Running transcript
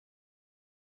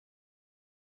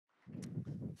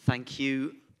Thank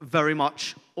you very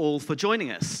much all for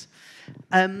joining us.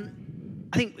 I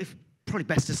think it's probably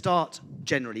best to start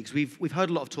generally, because we've heard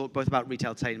a lot of talk both about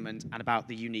retailtainment and about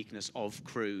the uniqueness of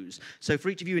cruise. So for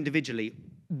each of you individually,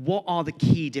 what are the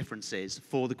key differences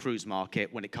for the cruise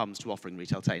market when it comes to offering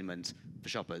retailtainment for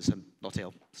shoppers? And Lotte,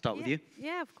 I'll start with you.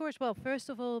 Yeah, of course. Well, first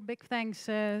of all, big thanks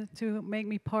to make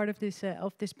me part of this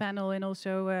panel, and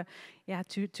also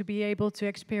to be able to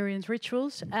experience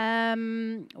rituals.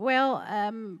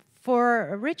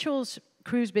 For rituals,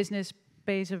 cruise business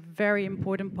plays a very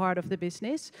important part of the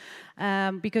business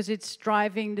because it's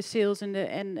driving the sales and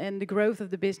the growth of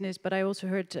the business. But I also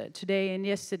heard today and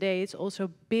yesterday it's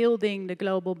also building the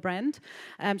global brand.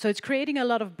 So it's creating a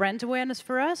lot of brand awareness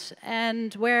for us,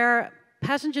 and where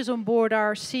passengers on board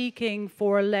are seeking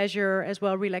for leisure as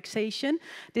well, relaxation.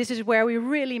 This is where we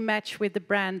really match with the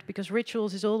brand, because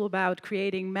rituals is all about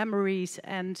creating memories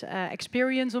and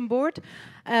experience on board.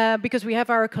 Because we have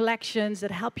our collections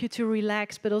that help you to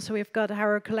relax, but also we've got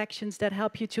our collections that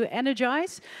help you to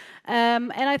energize.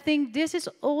 And I think this is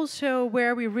also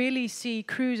where we really see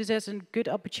cruises as a good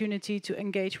opportunity to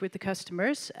engage with the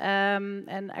customers.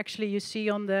 And actually you see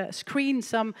on the screen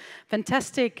some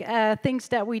fantastic things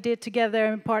that we did together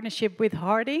in partnership with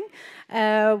Harding,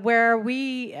 where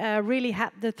we really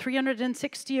had the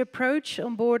 360 approach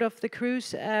on board of the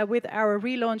cruise with our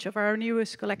relaunch of our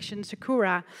newest collection,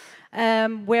 Sakura.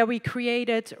 Where we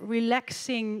created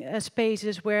relaxing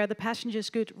spaces where the passengers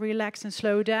could relax and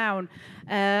slow down.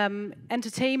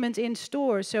 Entertainment in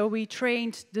store, so we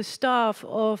trained the staff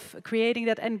of creating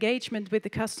that engagement with the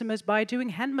customers by doing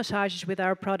hand massages with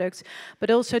our products, but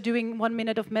also doing 1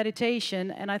 minute of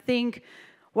meditation. And I think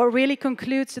what really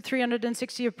concludes the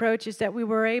 360 approach is that we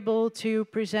were able to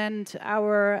present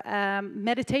our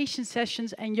meditation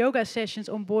sessions and yoga sessions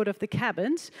on board of the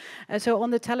cabins. So on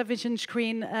the television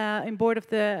screen on board of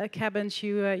the cabins,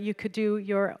 you could do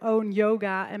your own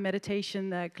yoga and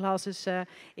meditation classes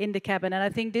in the cabin. And I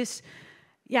think this,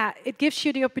 it gives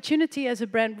you the opportunity as a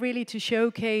brand really to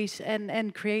showcase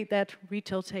and create that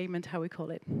retailtainment, how we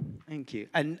call it. Thank you.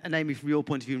 And Amy, from your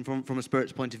point of view and from a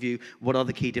Spirit's point of view, what are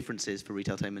the key differences for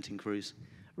retailtainment in cruise?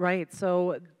 Right.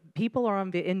 So people are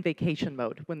in vacation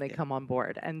mode when they come on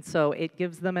board. And so it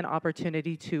gives them an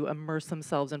opportunity to immerse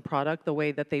themselves in product the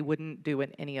way that they wouldn't do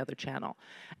in any other channel.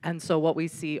 And so what we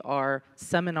see are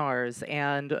seminars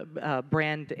and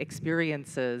brand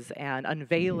experiences and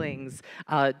unveilings,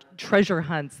 treasure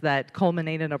hunts that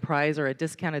culminate in a prize or a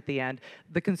discount at the end.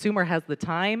 The consumer has the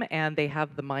time and they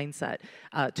have the mindset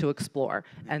to explore.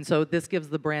 And so this gives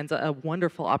the brands a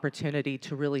wonderful opportunity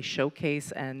to really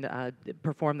showcase and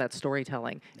perform that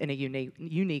storytelling in a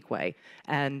unique way.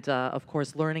 And of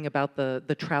course, learning about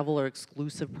the traveler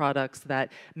exclusive products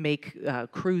that make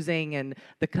cruising and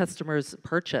the customer's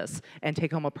purchase and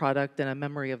take home a product and a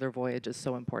memory of their voyage is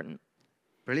so important.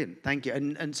 Brilliant, thank you.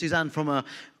 And Suzanne,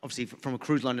 obviously from a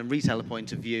cruise line and retailer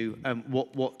point of view,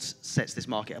 what sets this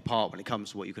market apart when it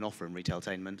comes to what you can offer in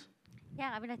retailtainment?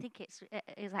 Yeah, I mean, I think it's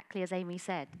exactly as Amy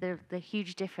said. The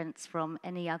huge difference from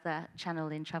any other channel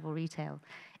in travel retail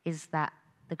is that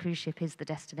the cruise ship is the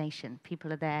destination.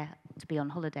 People are there to be on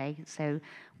holiday, so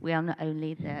we are not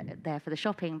only there for the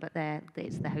shopping, but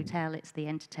it's the hotel, it's the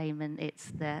entertainment,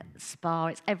 it's the spa,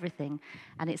 it's everything,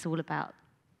 and it's all about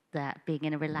that being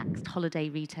in a relaxed holiday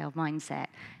retail mindset.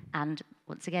 And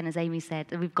once again, as Amy said,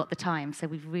 we've got the time, so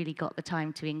we've really got the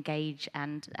time to engage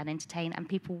and entertain, and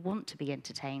people want to be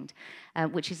entertained,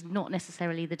 which is not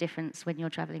necessarily the difference when you're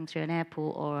traveling through an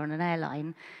airport or on an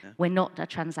airline. Yeah. We're not a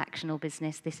transactional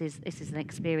business, this is an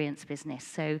experience business,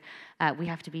 so we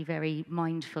have to be very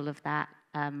mindful of that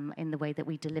in the way that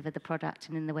we deliver the product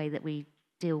and in the way that we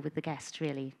deal with the guest,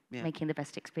 really, making the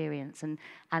best experience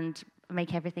and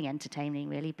make everything entertaining,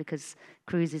 really, because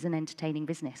cruise is an entertaining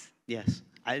business. Yes.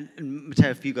 And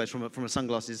Matteo, for you guys, from a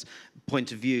sunglasses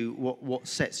point of view, what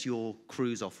sets your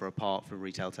cruise offer apart from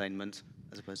retailtainment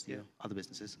as opposed to your other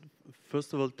businesses?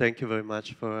 First of all, thank you very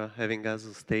much for having us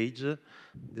on stage.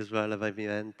 This relevant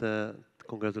event.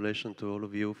 Congratulations to all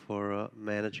of you for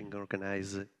managing and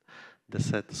organizing the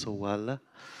set so well.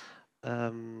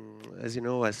 As you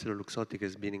know, EssilorLuxottica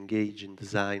has been engaged in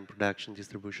design, production,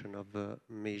 distribution of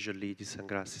major leading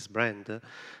sunglasses brand,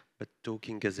 but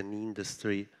talking as an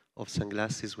industry of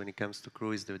sunglasses when it comes to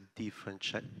cruise, there are different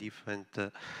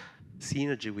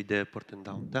synergy with the airport and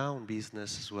downtown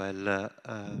business as well,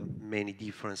 many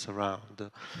difference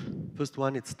around. First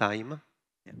one, it's time.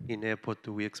 Yeah. In airport,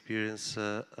 we experience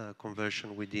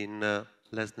conversion within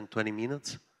less than 20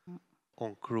 minutes.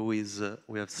 On cruise,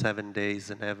 we have 7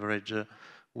 days on average,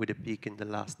 with a peak in the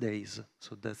last days.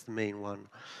 So that's the main one.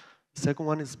 Second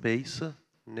one is space.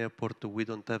 In airport, we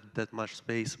don't have that much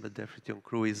space, but definitely on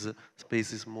cruise,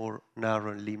 space is more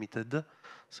narrow and limited.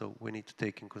 So we need to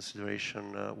take in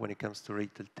consideration when it comes to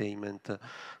retailtainment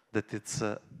that it's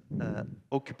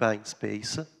occupying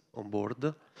space on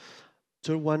board.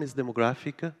 Third one is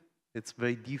demographic. It's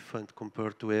very different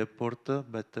compared to airport,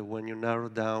 but when you narrow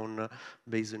down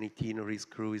based on itineraries,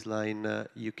 cruise line,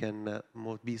 you can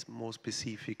be more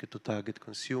specific to target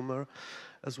consumer.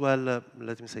 As well,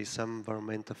 let me say some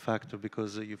environmental factor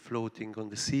because you're floating on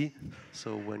the sea.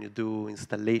 So when you do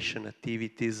installation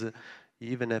activities, you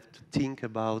even have to think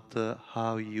about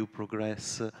how you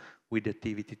progress with the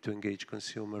activity to engage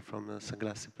consumer from a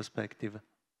sunglasses perspective.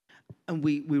 And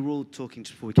we were all talking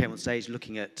before we came on stage,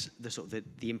 looking at the sort of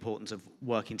the importance of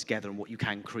working together and what you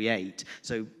can create.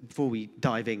 So before we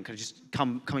dive in, kind of just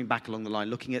coming back along the line,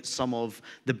 looking at some of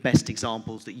the best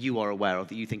examples that you are aware of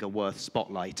that you think are worth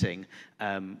spotlighting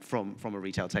from a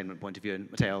retailtainment point of view.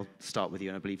 And Matteo, I'll start with you,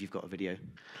 and I believe you've got a video.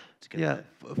 Yeah,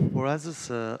 for us as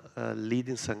a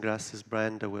leading sunglasses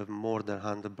brand, we have more than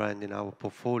 100 brands in our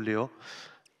portfolio.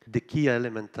 The key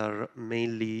elements are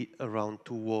mainly around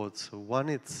two words. One,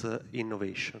 it's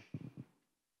innovation.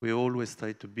 We always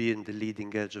try to be in the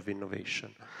leading edge of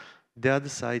innovation. The other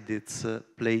side, it's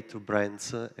play to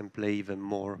brands and play even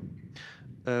more.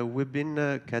 We've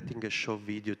been cutting a short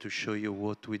video to show you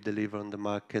what we deliver on the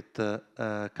market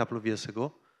a couple of years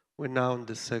ago. We're now in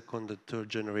the second and third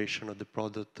generation of the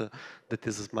product that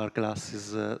is smart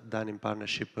glasses done in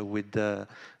partnership with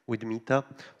Meta.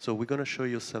 So we're going to show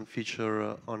you some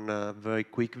feature on a very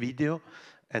quick video,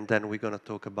 and then we're going to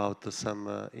talk about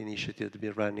some initiatives that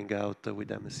we're running out with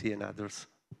MSC and others.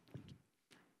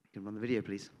 You can run the video,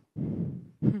 please.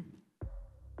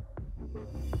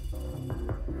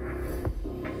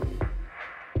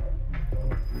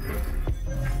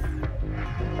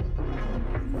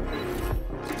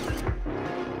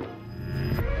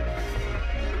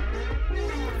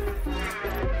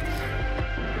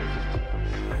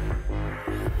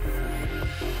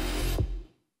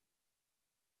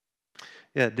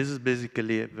 Yeah, this is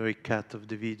basically a very cut of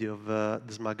the video of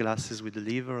the smart glasses we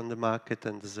deliver on the market,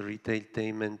 and as a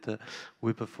retailtainment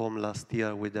we performed last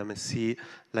year with MSC,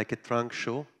 like a trunk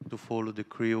show to follow the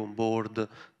crew on board to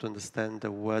understand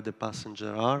where the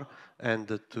passengers are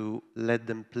and to let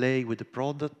them play with the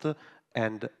product,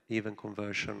 and even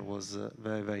conversion was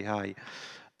very, very high.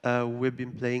 We've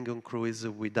been playing on cruise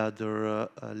with other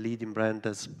leading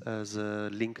brands as a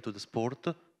link to the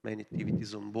sport. Many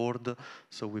activities on board,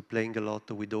 so we're playing a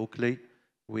lot with Oakley.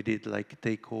 We did like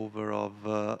takeover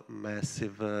of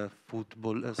massive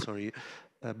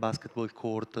basketball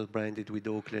court branded with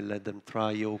Oakley, let them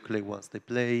try Oakley once they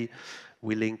play.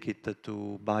 We link it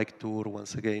to bike tour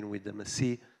once again with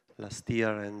MSC last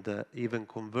year, and even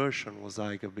conversion was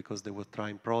higher because they were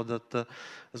trying product.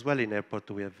 As well in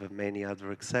airport we have many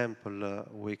other examples.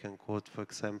 We can quote, for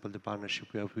example, the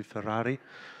partnership we have with Ferrari.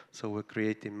 So we're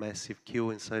creating massive queue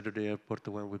inside of the airport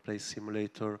when we play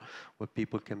simulator, where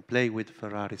people can play with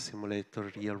Ferrari simulator,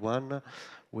 real one.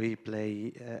 We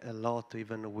play a lot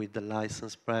even with the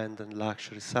licensed brand and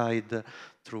luxury side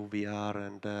through VR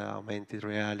and augmented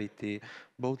reality,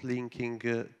 both linking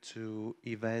to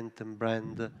event and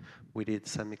brand. We did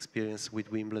some experience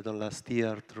with Wimbledon last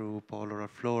year through Polo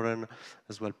Ralph Lauren,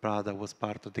 as well Prada was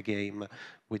part of the game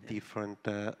with different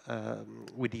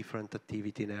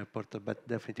activity in airport, but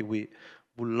definitely we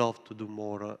would love to do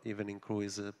more even in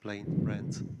cruise playing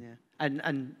brands. Yeah.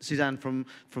 And Suzanne, from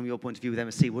your point of view with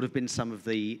MSC, what have been some of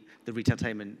the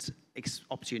retailtainment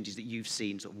opportunities that you've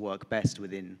seen sort of work best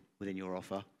within your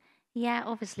offer? Yeah,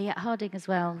 obviously at Harding as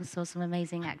well, we saw some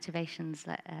amazing activations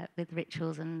with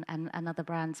Rituals and other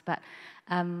brands. But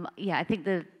yeah, I think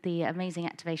the amazing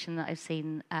activation that I've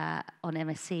seen on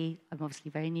MSC, I'm obviously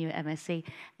very new at MSC,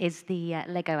 is the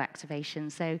Lego activation.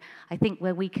 So I think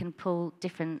where we can pull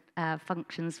different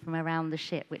functions from around the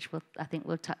ship, which I think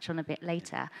we'll touch on a bit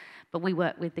later, but we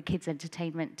work with the kids'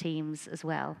 entertainment teams as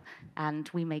well, and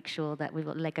we make sure that we've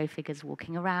got Lego figures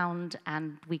walking around,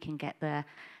 and we can get the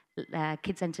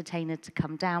kids entertainer to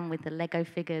come down with the Lego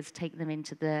figures, take them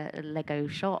into the Lego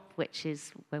shop, which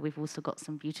is where we've also got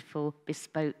some beautiful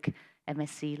bespoke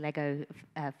MSC Lego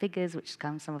figures, which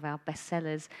become some of our best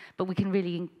sellers. But we can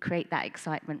really create that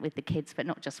excitement with the kids, but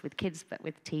not just with kids, but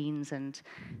with teens and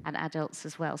adults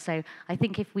as well. So I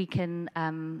think if we can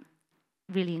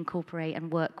really incorporate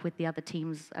and work with the other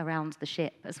teams around the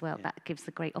ship as well, that gives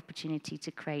a great opportunity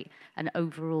to create an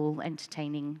overall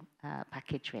entertaining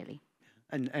package, really.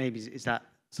 And Amy, is that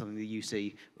something that you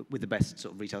see with the best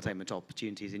sort of retailtainment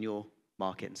opportunities in your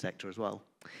market and sector as well?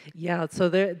 Yeah, so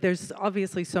there's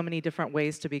obviously so many different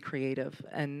ways to be creative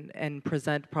and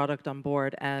present product on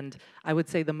board. And I would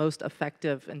say the most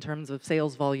effective in terms of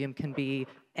sales volume can be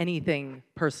anything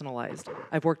personalized.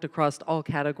 I've worked across all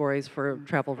categories for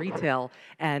travel retail,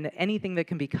 and anything that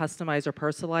can be customized or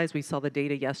personalized, we saw the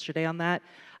data yesterday on that,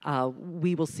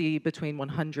 we will see between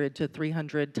 100 to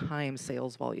 300 times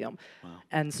sales volume. Wow.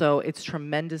 And so it's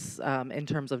tremendous in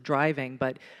terms of driving,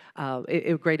 but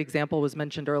a great example was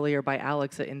mentioned earlier by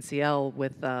Alex at NCL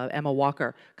with Emma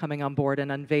Walker coming on board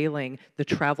and unveiling the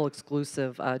travel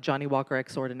exclusive Johnny Walker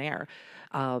Extraordinaire.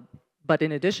 But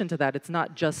in addition to that, it's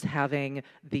not just having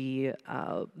the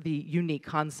unique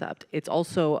concept. It's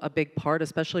also a big part,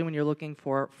 especially when you're looking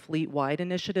for fleet-wide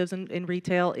initiatives in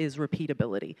retail, is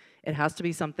repeatability. It has to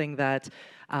be something that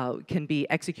can be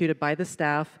executed by the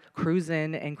staff, cruise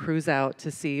in and cruise out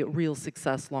to see real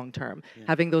success long-term. Yeah.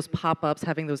 Having those pop-ups,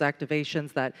 having those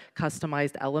activations, that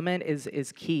customized element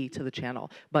is key to the channel.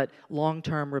 But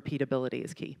long-term repeatability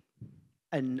is key.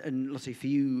 And Lotte, for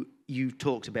you, you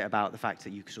talked a bit about the fact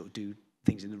that you sort of do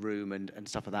things in the room and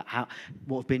stuff like that.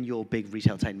 What have been your big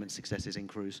retailtainment successes in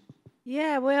cruise?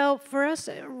 Yeah, well, for us,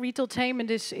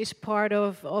 Retailtainment is part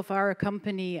of our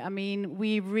company. I mean,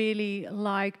 we really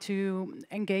like to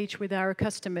engage with our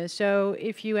customers. So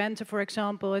if you enter, for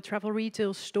example, a travel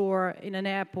retail store in an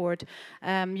airport,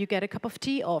 you get a cup of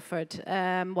tea offered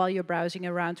while you're browsing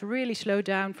around to really slow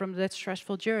down from that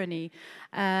stressful journey.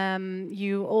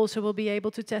 You also will be able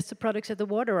to test the products at the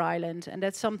water island, and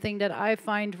that's something that I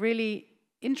find really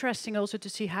interesting also to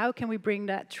see how can we bring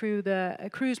that through the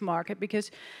cruise market, because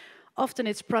often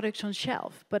it's products on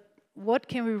shelf, but what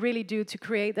can we really do to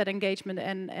create that engagement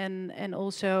and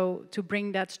also to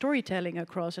bring that storytelling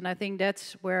across? And I think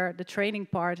that's where the training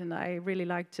part, and I really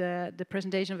liked the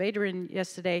presentation of Adrian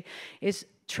yesterday, is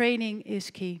training is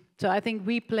key. So I think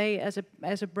we play as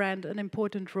a brand an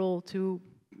important role to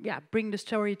bring the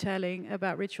storytelling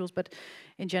about rituals, but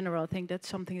in general, I think that's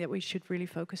something that we should really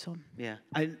focus on. Yeah,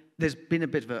 there's been a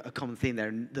bit of a common theme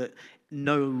there, that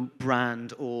no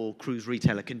brand or cruise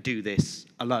retailer can do this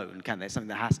alone, can they? Something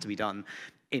that has to be done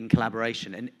in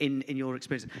collaboration. And in your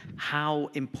experience, how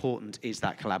important is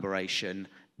that collaboration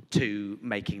to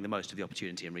making the most of the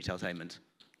opportunity in retailtainment?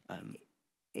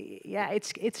 Yeah,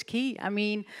 it's key. I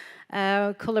mean,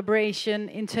 collaboration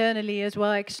internally as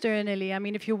well externally. I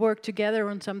mean, if you work together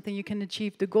on something, you can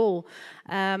achieve the goal,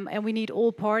 and we need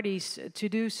all parties to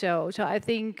do so. So I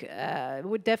think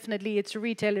definitely it's a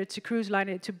retailer, it's a cruise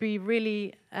liner, to be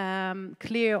really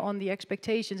clear on the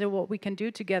expectations and what we can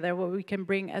do together, what we can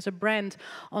bring as a brand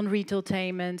on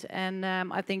Retailtainment. And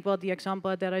I think, well, the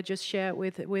example that I just shared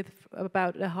with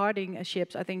about the Harding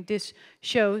ships, I think this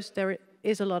shows there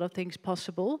is a lot of things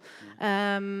possible.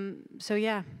 So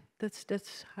yeah,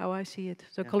 that's how I see it.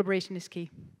 So collaboration is key.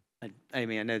 And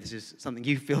Amy, I know this is something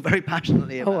you feel very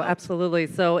passionately about. Oh, absolutely.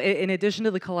 So in addition to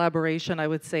the collaboration, I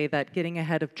would say that getting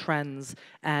ahead of trends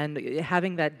and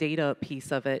having that data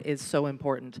piece of it is so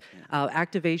important.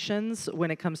 Activations, when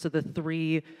it comes to the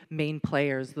three main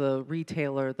players, the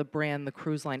retailer, the brand, the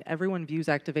cruise line, everyone views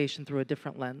activation through a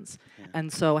different lens. Yeah.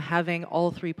 And so having all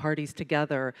three parties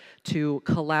together to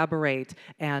collaborate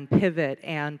and pivot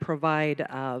and provide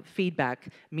feedback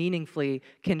meaningfully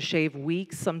can shave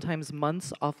weeks, sometimes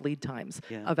months off lead times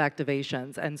of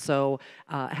activations. And so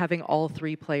having all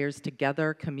three players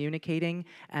together communicating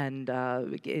and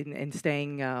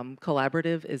staying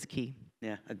collaborative is key.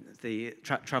 Yeah, the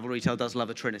travel retail does love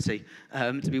a trinity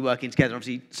to be working together.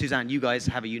 Obviously, Suzanne, you guys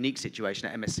have a unique situation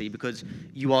at MSC because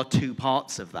you are two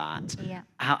parts of that. Yeah.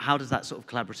 How does that sort of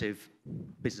collaborative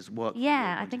business work?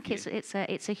 Yeah, I think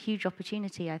it's a huge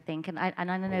opportunity, I think, and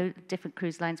I know different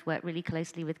cruise lines work really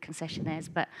closely with concessionaires,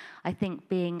 but I think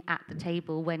being at the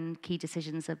table when key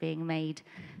decisions are being made,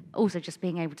 also just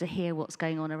being able to hear what's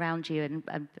going on around you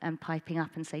and piping up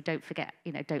and say, don't forget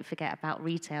about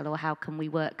retail, or how can we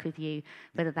work with you,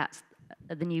 whether that's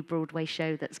the new Broadway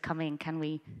show that's coming, can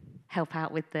we help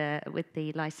out with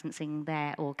the licensing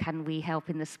there, or can we help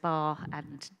in the spa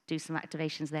and do some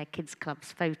activations there, kids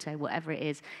clubs, photo, whatever it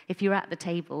is. If you're at the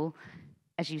table,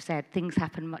 as you said, things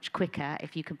happen much quicker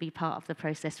if you can be part of the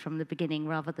process from the beginning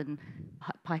rather than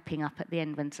piping up at the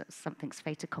end when something's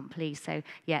fait accompli. So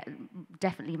yeah,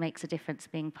 definitely makes a difference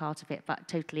being part of it, but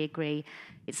totally agree.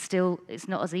 It's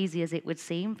not as easy as it would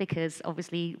seem, because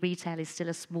obviously retail is still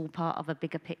a small part of a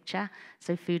bigger picture.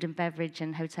 So food and beverage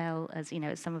and hotel, as you know,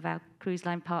 as some of our cruise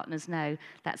line partners know,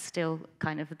 that's still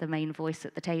kind of the main voice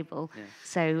at the table. Yeah.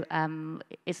 So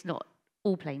it's not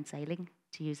all plain sailing,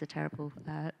 to use a terrible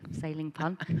sailing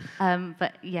pun.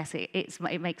 But yes,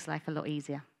 it makes life a lot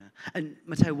easier. And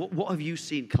Matteo, what have you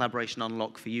seen collaboration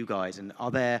unlock for you guys? And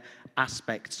are there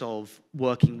aspects of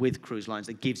working with cruise lines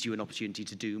that gives you an opportunity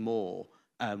to do more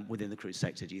within the cruise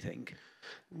sector, do you think?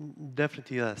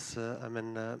 Definitely yes. I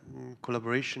mean,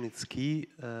 collaboration is key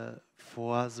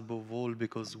for us above all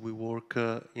because we work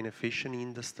in a fashion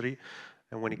industry.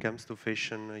 And when it comes to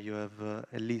fashion, you have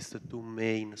at least 2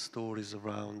 main stories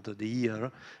around the year,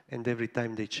 and every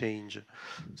time they change.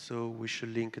 So we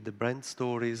should link the brand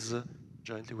stories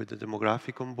jointly with the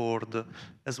demographic on board,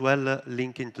 as well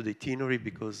linking to the itinerary,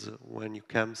 because when it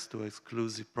comes to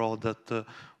exclusive product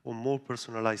or more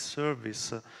personalized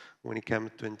service, when it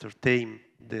comes to entertain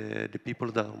the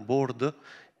people that are on board,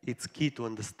 it's key to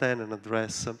understand and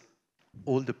address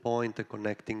all the point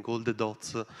connecting all the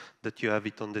dots that you have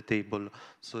it on the table.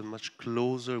 So much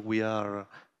closer we are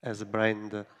as a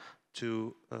brand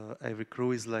to every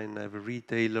cruise line, every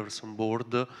retailers on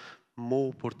board,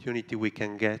 more opportunity we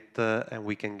can get and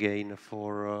we can gain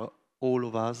for all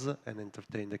of us and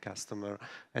entertain the customer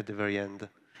at the very end.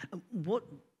 What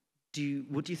do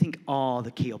you think are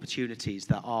the key opportunities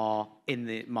that are in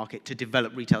the market to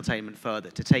develop Retailtainment further,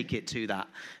 to take it to that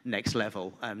next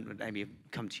level? Amy,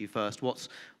 come to you first. What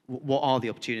are the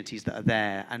opportunities that are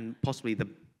there, and possibly the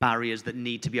barriers that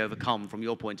need to be overcome from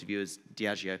your point of view as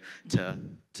Diageo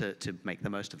to make the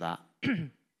most of that?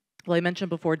 Well, I mentioned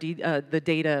before, the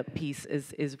data piece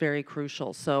is very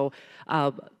crucial. So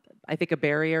I think a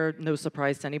barrier, no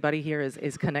surprise to anybody here,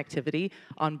 is connectivity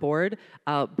on board.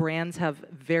 Brands have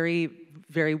very,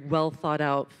 very well thought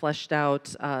out, fleshed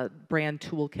out brand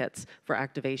toolkits for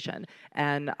activation.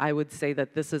 And I would say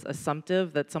that this is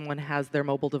assumptive that someone has their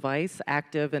mobile device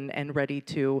active and ready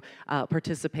to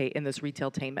participate in this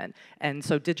retailtainment. And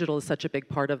so digital is such a big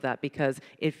part of that because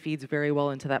it feeds very well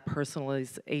into that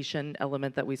personalization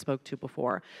element that we spoke to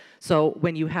before. So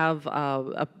when you have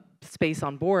a space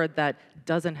on board that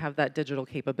doesn't have that digital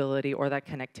capability or that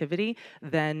connectivity,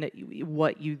 then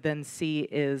what you then see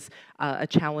is a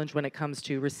challenge when it comes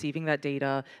to receiving that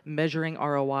data, measuring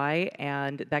ROI,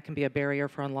 and that can be a barrier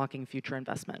for unlocking future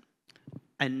investment.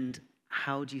 And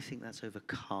how do you think that's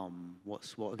overcome? What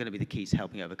are going to be the keys to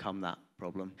helping overcome that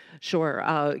problem?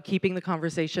 Sure. Keeping the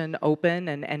conversation open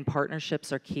and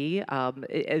partnerships are key.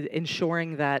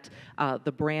 Ensuring that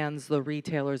the brands, the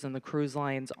retailers, and the cruise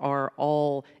lines are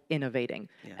all innovating.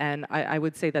 Yeah. And I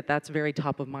would say that that's very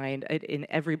top of mind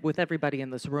with everybody in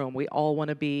this room. We all want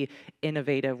to be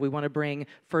innovative. We want to bring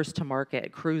first to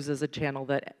market. Cruise is a channel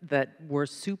that we're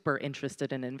super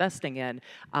interested in investing in.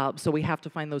 So we have to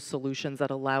find those solutions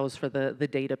that allows for the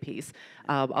data piece.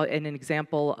 And an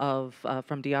example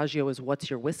from Diageo is What's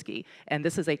Your Whiskey? And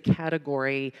this is a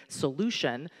category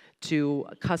solution to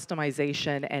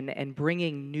customization and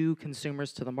bringing new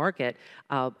consumers to the market.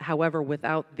 However,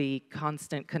 without the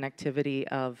constant connectivity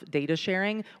of data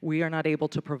sharing, we are not able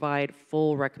to provide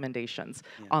full recommendations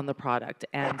on the product.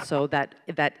 And so that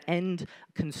end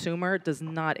consumer does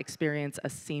not experience a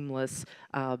seamless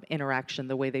interaction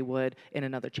the way they would in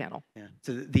another channel. Yeah.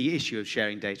 So the issue of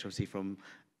sharing data, obviously, from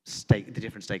the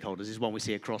different stakeholders is one we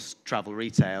see across travel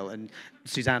retail. And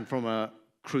Suzanne, from a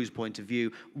cruise point of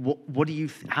view,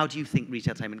 how do you think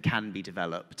Retailtainment can be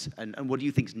developed, and what do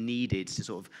you think is needed to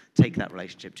sort of take that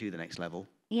relationship to the next level?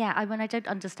 Yeah, I mean, I don't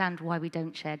understand why we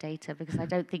don't share data, because I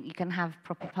don't think you can have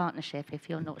proper partnership if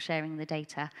you're not sharing the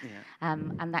data. Yeah.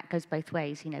 And that goes both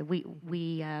ways. You know,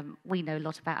 we know a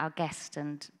lot about our guests,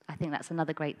 and I think that's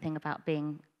another great thing about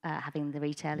having the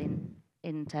retail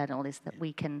internal is that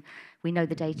we know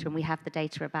the data and we have the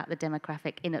data about the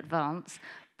demographic in advance.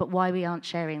 But why we aren't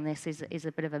sharing this is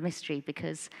a bit of a mystery,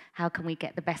 because how can we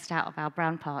get the best out of our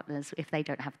brand partners if they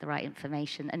don't have the right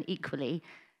information? And equally,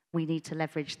 we need to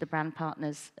leverage the brand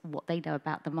partners, what they know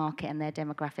about the market and their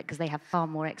demographic, because they have far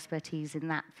more expertise in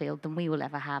that field than we will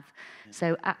ever have. Yeah.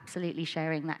 So absolutely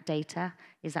sharing that data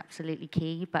is absolutely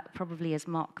key. But probably, as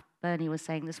Mark Burney was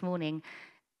saying this morning,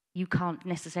 you can't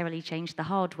necessarily change the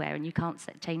hardware and you can't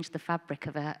change the fabric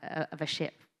of a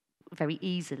ship very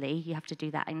easily. You have to do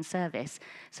that in service.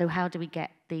 So how do we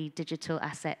get the digital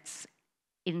assets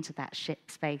into that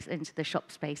ship space, into the shop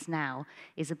space now,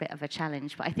 is a bit of a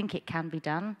challenge. But I think it can be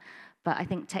done. But I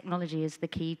think technology is the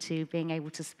key to being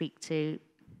able to speak to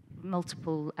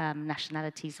multiple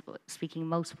nationalities, speaking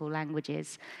multiple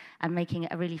languages, and making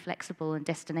it a really flexible and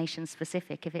destination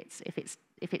specific.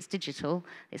 If it's digital,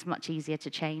 it's much easier to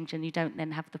change, and you don't then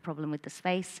have the problem with the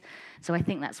space. So I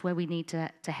think that's where we need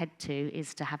to head to,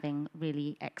 is to having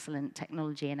really excellent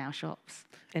technology in our shops.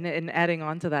 And adding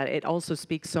on to that, it also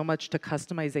speaks so much to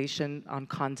customization on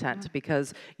content,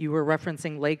 because you were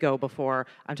referencing Lego before.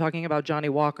 I'm talking about Johnny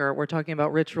Walker. We're talking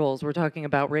about rituals. We're talking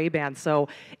about Ray-Ban. So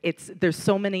there's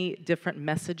so many many different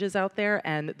messages out there,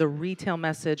 and the retail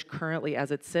message currently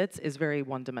as it sits is very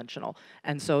one-dimensional.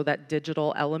 And so that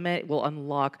digital element will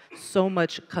unlock so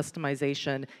much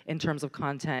customization in terms of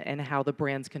content and how the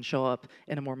brands can show up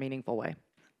in a more meaningful way.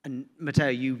 And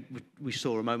Matteo, we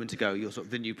saw a moment ago your sort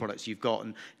of the new products you've got,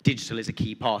 and digital is a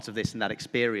key part of this and that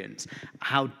experience.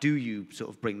 How do you sort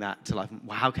of bring that to life?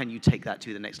 How can you take that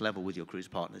to the next level with your cruise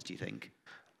partners, do you think?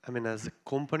 I mean, as a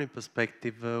company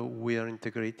perspective, we are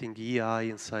integrating EI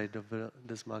inside of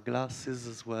the smart glasses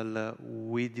as well.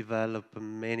 We develop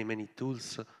many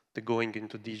tools going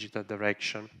into digital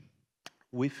direction.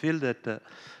 We feel that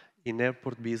in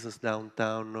airport business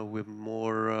downtown, we're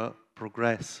more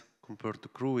progress compared to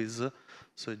cruise,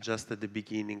 so just at the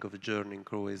beginning of a journey in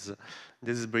cruise.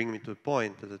 This is bringing me to a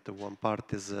point that the one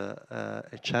part is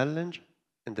a challenge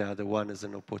and the other one is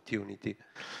an opportunity.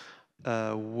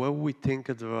 Where we think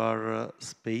there are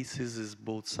spaces is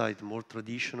both sides, more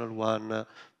traditional one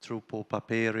through pop-up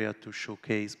area to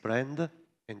showcase brand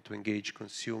and to engage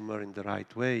consumer in the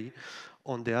right way.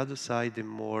 On the other side, a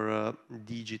more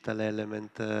digital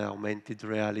element, augmented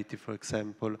reality, for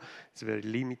example, it's very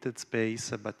limited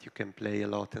space, but you can play a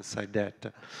lot inside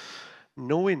that.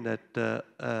 Knowing that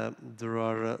there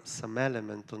are some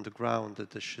elements on the ground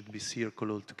that should be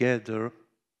circled all together,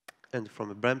 and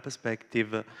from a brand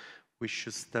perspective, we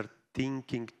should start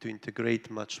thinking to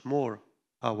integrate much more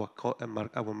our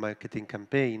marketing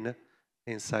campaign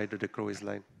inside of the cruise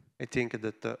line. I think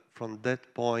that from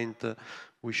that point,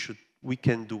 we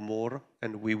can do more,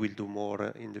 and we will do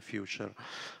more in the future.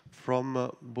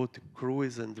 From both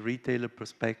cruise and retailer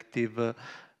perspective,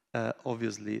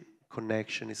 obviously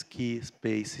connection is key,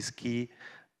 space is key,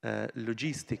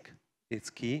 logistic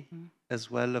is key, as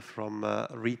well from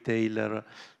retailer,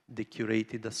 the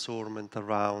curated assortment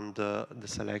around the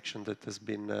selection that has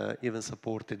been even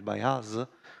supported by us.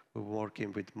 We're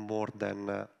working with more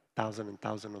than thousands and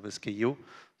thousands of SKU.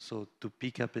 So to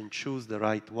pick up and choose the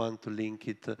right one to link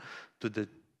it to the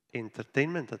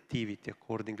entertainment activity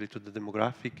accordingly to the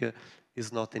demographic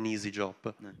is not an easy job.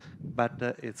 No.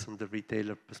 But it's on the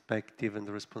retailer perspective and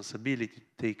the responsibility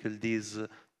to tackle this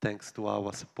thanks to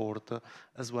our support,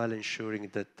 as well ensuring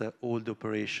that all the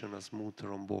operation are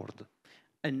smoother on board.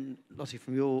 And Lotte,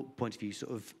 from your point of view,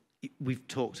 sort of, we've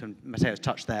talked, and Matteo's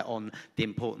touched there on the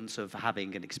importance of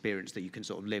having an experience that you can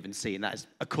sort of live and see, and that is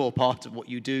a core part of what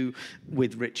you do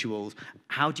with rituals.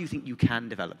 How do you think you can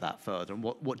develop that further, and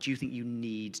what do you think you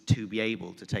need to be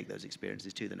able to take those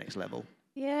experiences to the next level?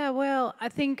 Yeah, well, I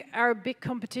think our big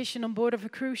competition on board of a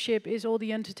cruise ship is all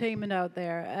the entertainment out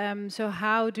there. So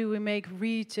how do we make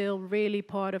retail really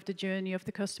part of the journey of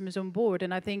the customers on board?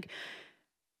 And I think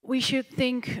we should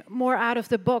think more out of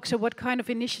the box. So what kind of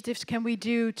initiatives can we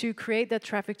do to create that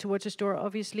traffic towards the store?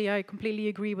 Obviously, I completely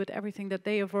agree with everything that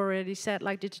they have already said,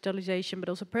 like digitalization, but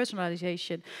also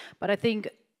personalization. But I think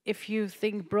if you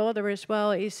think broader as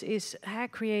well, is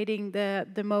creating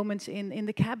the moments in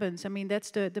the cabins. I mean, that's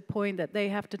the point, that they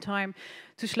have the time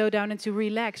to slow down and to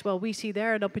relax. Well, we see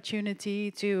there an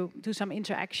opportunity to do some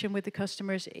interaction with the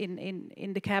customers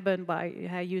in the cabin by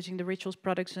using the rituals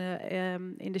products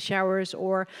in the showers,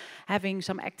 or having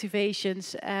some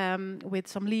activations with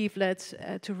some leaflets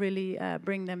to really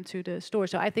bring them to the store.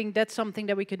 So I think that's something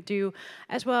that we could do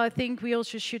as well. I think we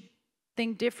also should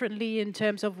think differently in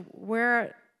terms of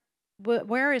where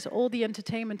is all the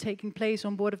entertainment taking place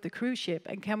on board of the cruise ship,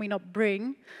 and can we not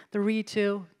bring the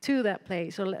retail to that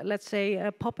place? So let's say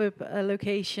a pop-up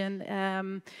location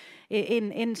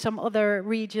in some other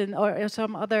region or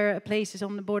some other places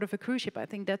on the board of a cruise ship. I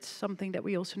think that's something that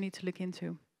we also need to look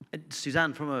into.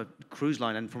 Suzanne, from a cruise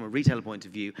line and from a retailer point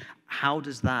of view, how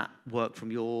does that work from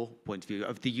your point of view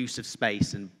of the use of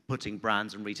space and putting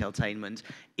brands and retailtainment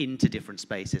into different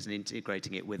spaces and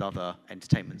integrating it with other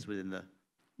entertainments within the...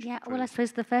 Yeah, well, I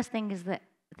suppose the first thing is that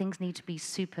things need to be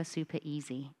super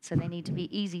easy. So they need to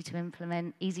be easy to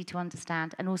implement, easy to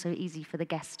understand, and also easy for the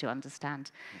guests to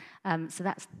understand. So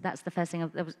that's the first thing.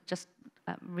 I was just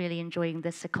really enjoying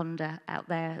the Seconda out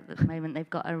there at the moment. They've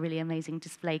got a really amazing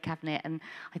display cabinet, and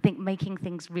I think making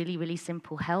things really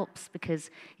simple helps, because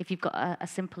if you've got a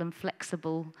simple and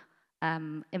flexible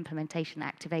implementation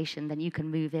activation, then you can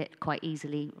move it quite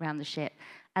easily around the ship.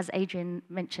 As Adrian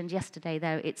mentioned yesterday,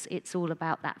 though, it's all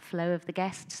about that flow of the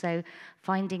guest. So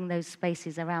finding those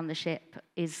spaces around the ship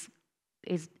is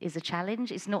a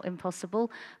challenge. It's not impossible,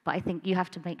 but I think you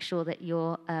have to make sure that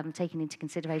you're taking into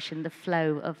consideration the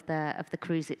flow of the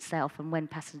cruise itself, and when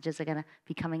passengers are going to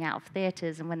be coming out of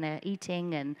theatres and when they're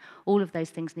eating, and all of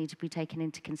those things need to be taken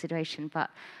into consideration. But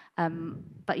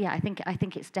yeah, I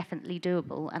think it's definitely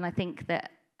doable, and I think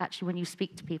that actually when you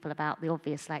speak to people about the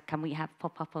obvious, like can we have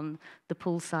pop-up on the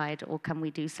poolside, or can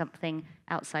we do something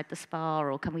outside the spa,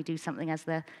 or can we do something as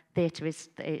the theatre is,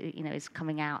 is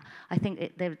coming out? I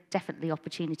think there are definitely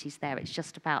opportunities there. It's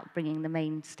just about bringing the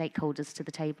main stakeholders to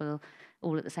the table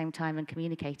all at the same time and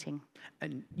communicating.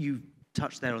 And you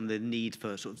touched there on the need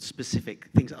for sort of specific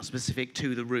things that are specific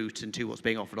to the route and to what's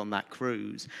being offered on that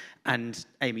cruise. And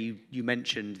Amy, you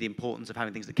mentioned the importance of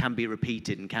having things that can be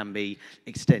repeated and can be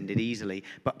extended easily.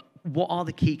 But what are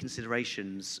the key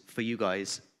considerations for you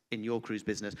guys in your cruise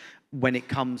business when it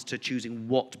comes to choosing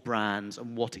what brands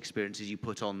and what experiences you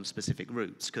put on specific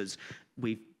routes? Because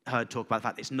we've heard talk about the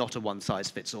fact that it's not a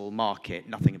one-size-fits-all market.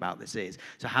 Nothing about this is.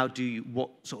 So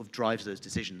what sort of drives those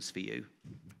decisions for you?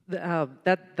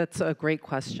 That's a great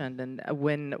question. And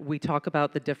when we talk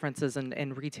about the differences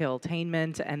in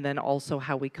retailtainment and then also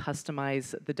how we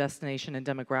customize the destination and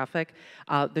demographic,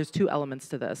 there's two elements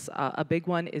to this. A big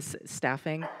one is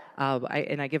staffing.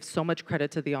 And I give so much credit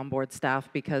to the onboard staff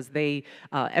because they,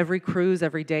 every cruise,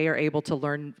 every day are able to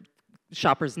learn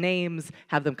shoppers' names,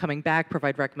 have them coming back,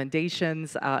 provide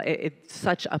recommendations. It's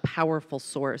such a powerful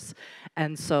source.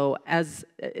 And so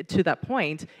to that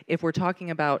point, if we're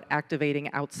talking about activating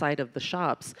outside of the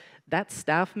shops, that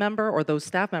staff member or those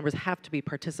staff members have to be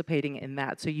participating in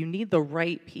that. So you need the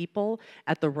right people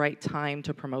at the right time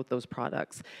to promote those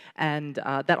products. And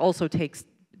that also takes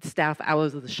staff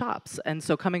hours of the shops. And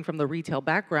so coming from the retail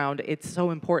background, it's so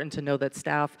important to know that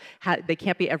staff, they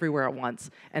can't be everywhere at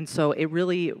once. And so it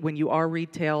really, when you are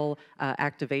retail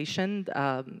activation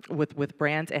with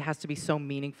brands, it has to be so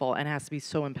meaningful and it has to be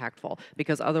so impactful,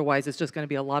 because otherwise it's just going to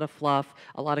be a lot of fluff,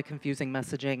 a lot of confusing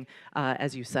messaging,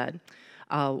 as you said.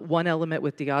 One element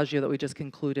with Diageo that we just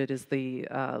concluded is the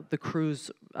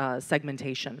cruise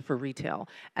segmentation for retail.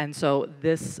 And so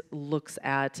this looks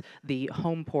at the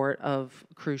home port of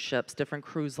cruise ships, different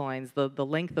cruise lines, the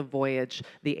length of voyage,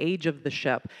 the age of the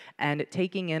ship, and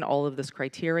taking in all of this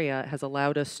criteria has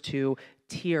allowed us to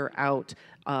tier out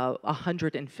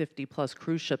 150 plus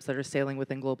cruise ships that are sailing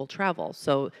within global travel.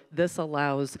 So this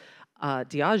allows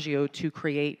Diageo to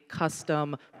create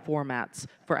custom formats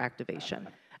for activation.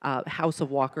 House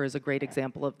of Walker is a great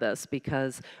example of this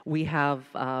because we have,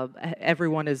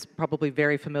 everyone is probably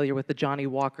very familiar with the Johnny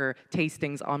Walker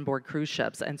tastings on board cruise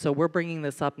ships. And so we're bringing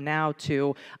this up now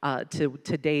to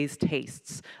today's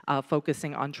tastes,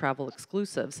 focusing on travel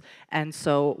exclusives. And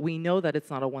so we know that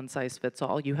it's not a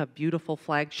one-size-fits-all. You have beautiful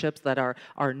flagships that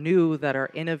are new, that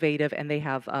are innovative, and they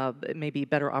have maybe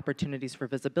better opportunities for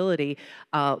visibility.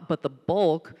 But the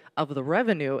bulk of the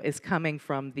revenue is coming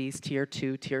from these tier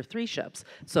 2, tier 3 ships.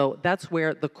 So that's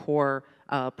where the core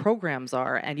programs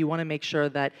are, and you want to make sure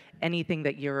that anything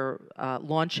that you're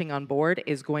launching on board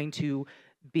is going to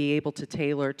be able to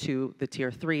tailor to the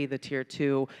tier 3, the tier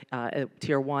 2,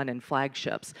 tier 1, and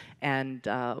flagships, and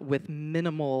with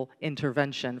minimal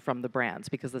intervention from the brands,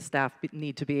 because the staff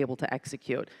need to be able to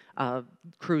execute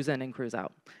cruise in and cruise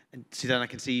out. And Suzanne, I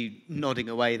can see you nodding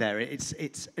away there. It's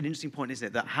an interesting point, isn't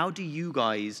it? That how do you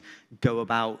guys go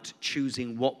about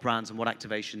choosing what brands and what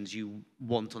activations you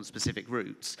want on specific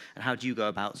routes, and how do you go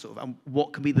about sort of, and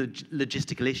what can be the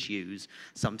logistical issues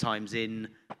sometimes in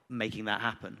making that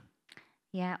happen?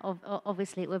 Yeah,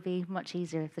 obviously it would be much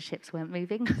easier if the ships weren't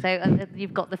moving. So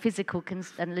you've got the physical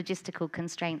and logistical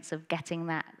constraints of getting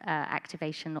that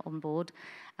activation on board,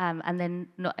 and then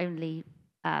not only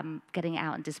getting it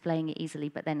out and displaying it easily,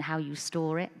 but then how you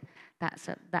store it.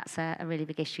 That's a really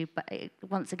big issue. But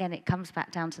once again, it comes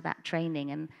back down to that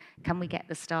training, and can we get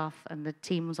the staff and the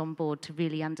teams on board to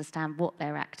really understand what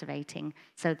they're activating,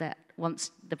 so that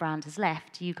once the brand has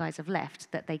left, you guys have left,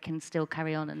 that they can still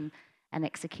carry on and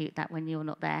execute that when you're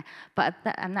not there. But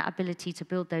that ability to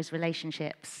build those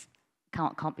relationships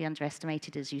can't be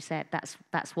underestimated, as you said.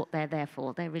 That's what they're there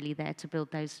for. They're really there to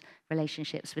build those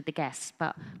relationships with the guests,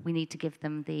 but we need to give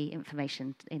them the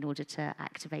information in order to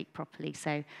activate properly.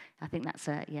 So I think that's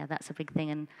a big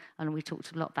thing, and we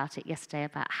talked a lot about it yesterday,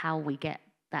 about how we get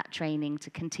that training to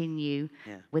continue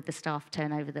with the staff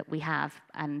turnover that we have,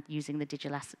 and using the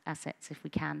digital assets if we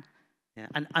can. Yeah.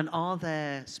 And are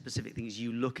there specific things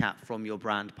you look at from your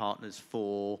brand partners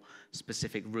for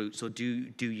specific routes, or do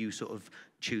you sort of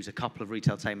choose a couple of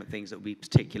retailtainment things that will be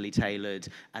particularly tailored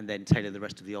and then tailor the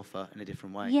rest of the offer in a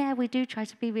different way? Yeah, we do try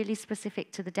to be really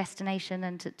specific to the destination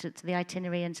and to the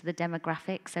itinerary and to the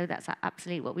demographic. So that's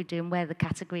absolutely what we do, and where the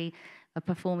category are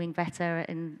performing better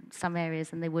in some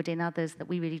areas than they would in others, that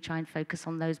we really try and focus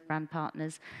on those brand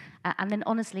partners. And then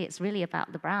honestly, it's really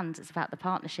about the brands, it's about the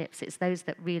partnerships, it's those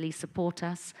that really support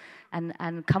us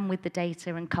and come with the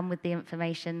data and come with the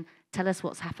information tell us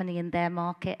what's happening in their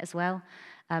market as well,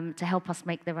 to help us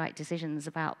make the right decisions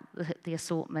about the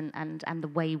assortment and the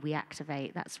way we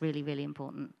activate. That's really, really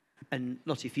important. And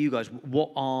Lotte, for you guys,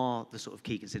 what are the sort of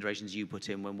key considerations you put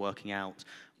in when working out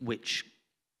which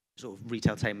sort of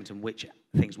retailtainment and which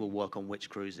things will work on which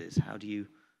cruises? How do you...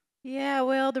 Yeah,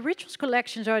 well, the Rituals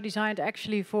collections are designed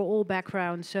actually for all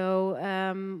backgrounds. So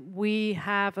we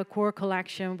have a core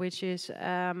collection which is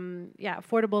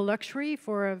affordable luxury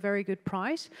for a very good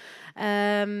price.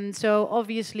 So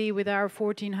obviously with our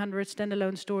 1,400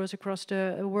 standalone stores across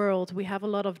the world, we have a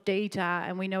lot of data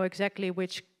and we know exactly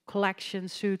which collection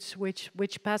suits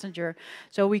which passenger,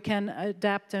 so we can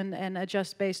adapt and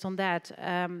adjust based on that.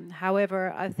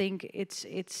 However, I think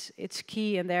it's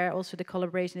key, and there also the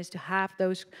collaboration is to have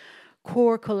those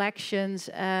core collections,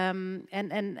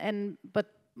 but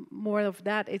more of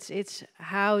that, it's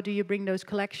how do you bring those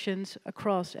collections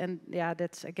across, and yeah,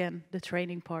 that's again the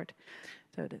training part.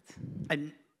 So that's.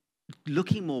 And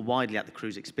looking more widely at the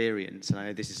cruise experience, and I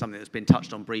know this is something that's been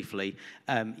touched on briefly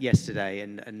yesterday,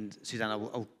 and Suzanne,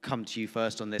 I'll come to you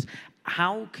first on this.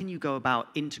 How can you go about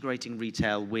integrating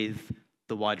retail with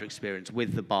the wider experience,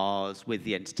 with the bars, with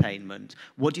the entertainment?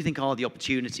 What do you think are the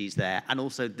opportunities there, and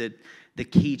also the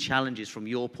key challenges from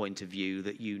your point of view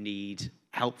that you need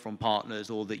help from partners,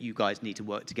 or that you guys need to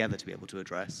work together to be able to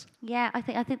address? Yeah, I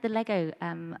think the Lego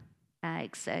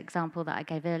example that I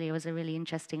gave earlier was a really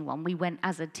interesting one. We went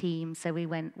as a team, so we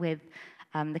went with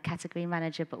the category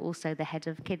manager, but also the head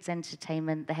of kids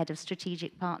entertainment, the head of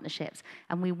strategic partnerships,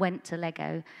 and we went to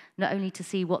Lego not only to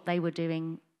see what they were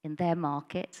doing in their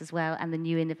markets as well, and the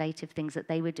new innovative things that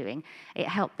they were doing. It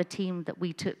helped the team that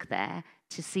we took there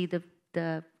to see the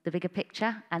bigger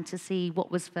picture and to see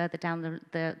what was further down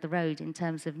the road in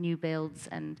terms of new builds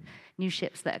and new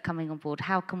ships that are coming on board.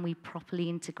 How can we properly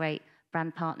integrate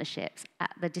brand partnerships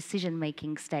at the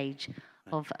decision-making stage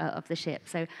of the ship?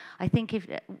 So I think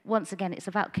once again, it's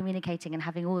about communicating and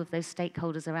having all of those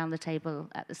stakeholders around the table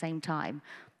at the same time,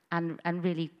 and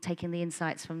really taking the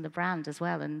insights from the brand as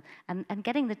well, and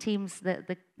getting the teams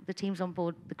the teams on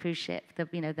board the cruise ship,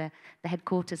 the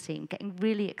headquarters team, getting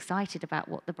really excited about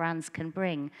what the brands can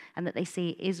bring and that they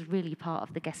see is really part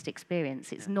of the guest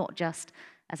experience. It's not just,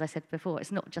 as I said before,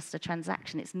 it's not just a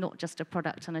transaction, it's not just a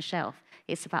product on a shelf,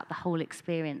 it's about the whole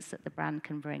experience that the brand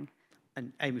can bring.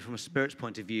 And Amy, from a spirits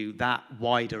point of view, that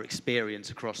wider experience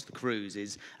across the cruise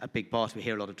is a big part. We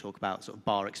hear a lot of talk about sort of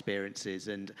bar experiences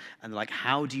and like,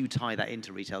 how do you tie that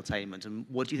into retailtainment, and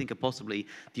what do you think are possibly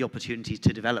the opportunities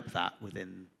to develop that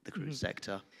within the cruise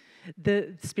sector?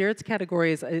 The spirits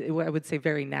category is, I would say,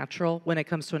 very natural when it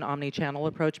comes to an omni-channel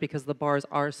approach, because the bars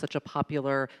are such a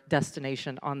popular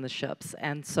destination on the ships.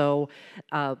 And so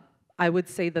I would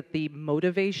say that the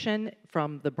motivation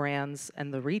from the brands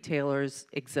and the retailers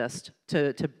exist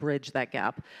to bridge that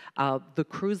gap. The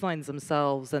cruise lines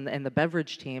themselves and the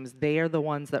beverage teams, they are the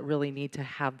ones that really need to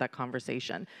have that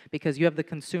conversation, because you have the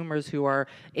consumers who are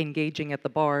engaging at the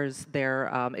bars,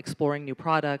 they're exploring new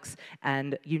products,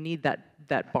 and you need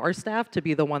that bar staff to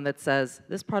be the one that says,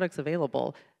 this product's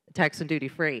available, tax and duty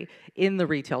free, in the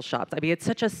retail shops. I mean, it's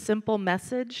such a simple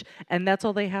message, and that's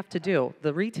all they have to do.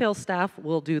 The retail staff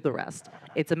will do the rest.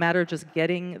 It's a matter of just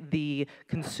getting the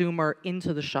consumer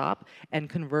into the shop and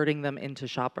converting them into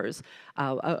shoppers.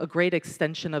 A great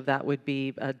extension of that would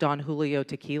be Don Julio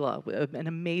Tequila, an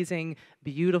amazing,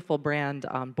 beautiful brand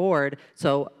on board.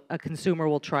 So a consumer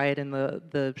will try it in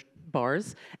the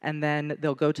bars, and then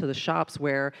they'll go to the shops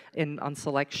where on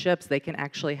select ships they can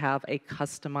actually have a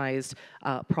customized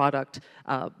product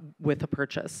with a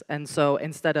purchase. And so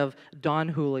instead of Don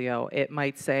Julio, it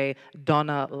might say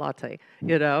Donna Latte.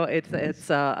 You know, it's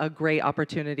a great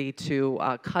opportunity to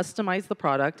customize the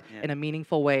product in a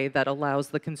meaningful way that allows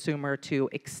the consumer to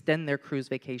extend their cruise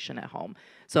vacation at home.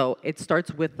 So it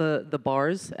starts with the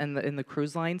bars and the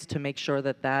cruise lines to make sure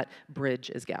that bridge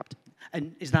is gapped.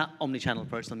 And is that omni-channel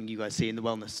approach something you guys see in the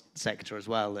wellness sector as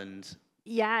well? And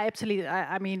yeah, absolutely.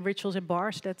 I mean, rituals in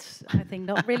bars, that's, I think,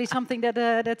 not really something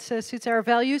that suits our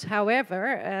values.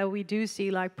 However, we do see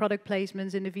like product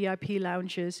placements in the VIP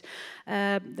lounges.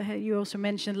 You also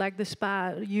mentioned like the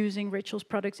spa, using rituals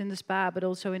products in the spa, but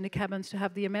also in the cabins to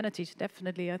have the amenities.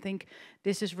 Definitely, I think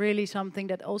this is really something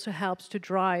that also helps to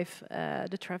drive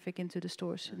the traffic into the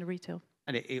stores and the retail.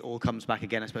 And it all comes back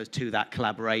again, I suppose, to that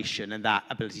collaboration and that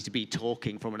ability to be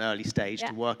talking from an early stage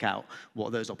to work out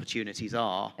what those opportunities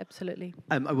are. Absolutely.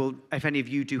 I will, if any of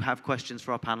you do have questions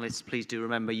for our panelists, please do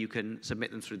remember you can submit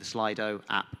them through the Slido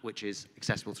app, which is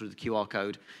accessible through the QR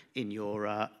code in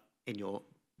your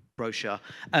brochure.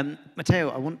 Matteo,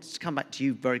 I want to come back to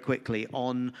you very quickly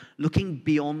on looking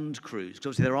beyond cruise, because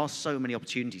obviously there are so many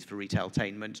opportunities for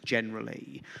retailtainment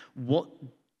generally. What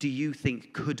do you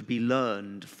think could be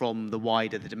learned from the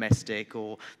domestic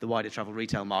or the wider travel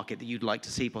retail market that you'd like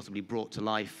to see possibly brought to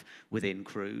life within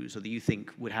cruise, or that you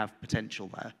think would have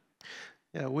potential there?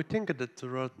 Yeah, we think that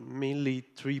there are mainly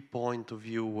 3 points of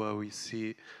view where we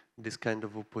see this kind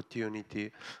of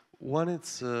opportunity. One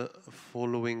is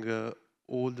following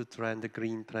all the trend, the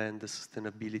green trend, the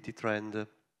sustainability trend.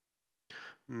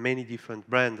 Many different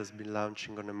brands has been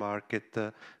launching on the market,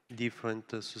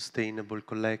 different sustainable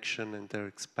collection, and they're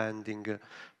expanding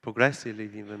progressively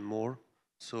even more.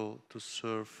 So to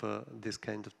serve this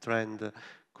kind of trend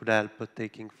could help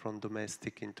taking from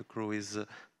domestic into cruise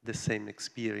the same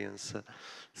experience.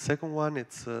 Second one,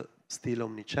 it's still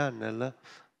omnichannel,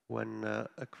 when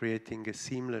creating a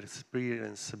similar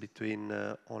experience between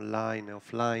online and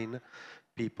offline.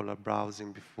 People are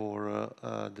browsing before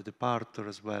the departure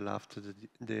as well after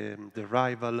the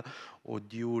arrival or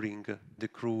during the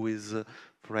cruise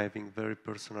for having very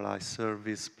personalized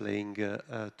service playing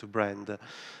to brand.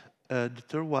 The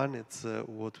third one, it's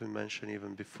what we mentioned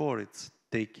even before, it's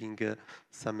taking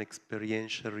some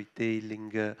experiential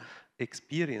retailing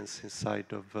experience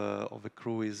inside of a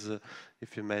cruise.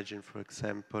 If you imagine, for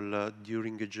example,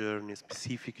 during a journey, a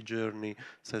specific journey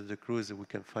inside the cruise, we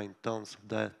can find tons of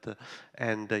that,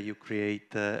 and you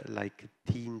create like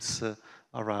teams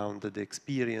around the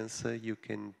experience. You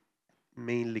can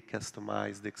mainly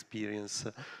customize the experience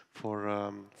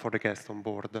for the guest on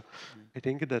board. I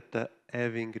think that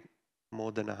having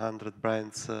more than 100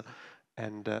 brands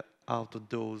and out of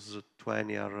those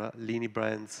 20 are Lini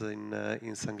brands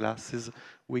in sunglasses,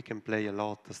 we can play a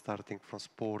lot, starting from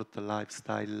sport,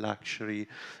 lifestyle, luxury,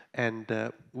 and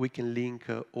we can link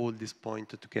all these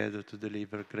points together to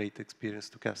deliver great experience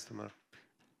to customer.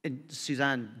 And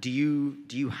Suzanne, do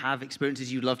you have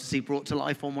experiences you'd love to see brought to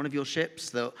life on one of your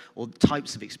ships, or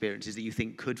types of experiences that you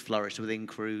think could flourish within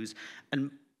cruise?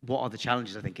 And what are the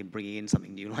challenges, I think, in bringing in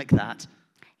something new like that?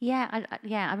 Yeah,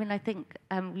 I mean, I think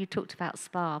you talked about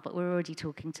spa, but we're already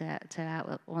talking to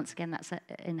our, once again, that's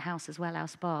in-house as well, our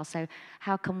spa. So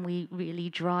how can we really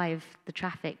drive the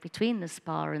traffic between the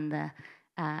spa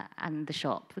and the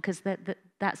shop? Because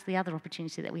that's the other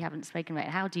opportunity that we haven't spoken about.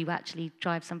 How do you actually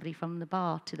drive somebody from the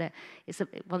bar to the?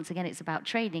 Once again, it's about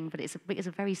training, but it's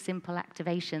a very simple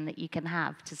activation that you can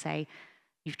have to say,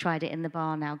 you've tried it in the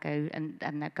bar, now go and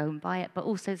go and buy it. But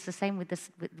also it's the same with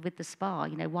the spa.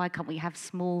 You know, why can't we have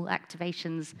small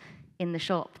activations in the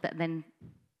shop that then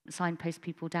signpost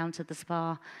people down to the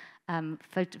spa?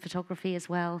 Photography as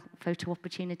well, photo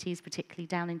opportunities, particularly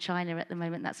down in China at the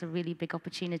moment. That's a really big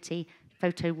opportunity.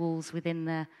 Photo walls within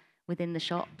the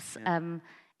shops.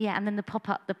 Yeah, and then the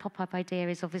pop-up idea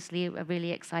is obviously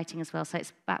really exciting as well. So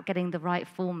it's about getting the right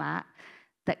format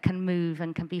that can move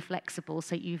and can be flexible.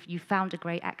 So you've found a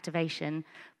great activation,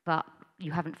 but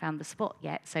you haven't found the spot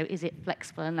yet. So is it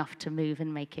flexible enough to move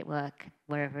and make it work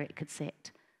wherever it could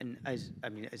sit? And as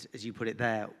you put it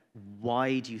there,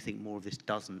 why do you think more of this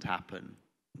doesn't happen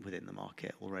within the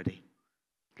market already?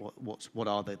 What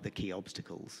are the key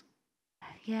obstacles?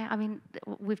 Yeah, I mean,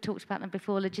 we've talked about them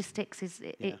before. Logistics is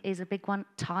a big one.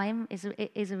 Time is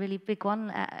a really big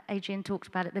one. Adrian talked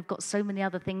about it. They've got so many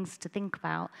other things to think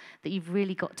about that you've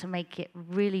really got to make it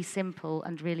really simple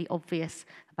and really obvious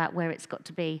about where it's got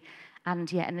to be.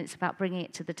 And yeah, and it's about bringing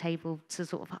it to the table to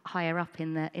sort of higher up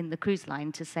in the cruise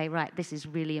line to say, right, this is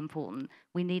really important.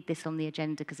 We need this on the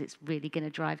agenda because it's really going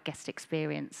to drive guest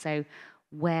experience. So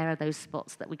where are those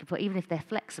spots that we can put, even if they're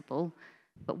flexible,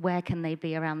 but where can they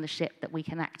be around the ship that we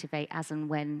can activate as and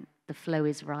when the flow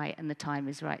is right and the time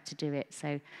is right to do it?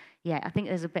 So yeah, I think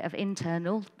there's a bit of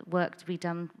internal work to be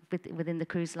done within the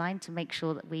cruise line to make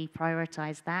sure that we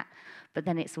prioritize that. But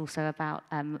then it's also about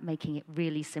making it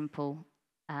really simple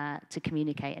to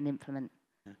communicate and implement.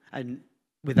 And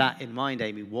with that in mind,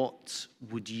 Amy, what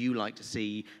would you like to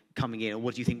see coming in, or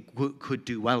what do you think could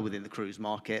do well within the cruise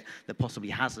market that possibly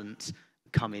hasn't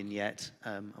come in yet,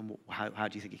 and how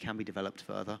do you think it can be developed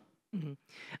further? Mm-hmm.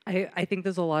 I think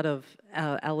there's a lot of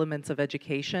elements of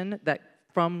education that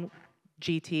from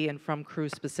GT and from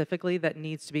cruise specifically that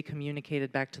needs to be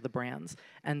communicated back to the brands.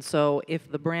 And so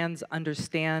if the brands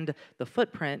understand the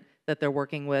footprint, that they're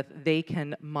working with, they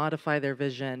can modify their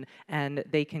vision and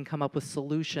they can come up with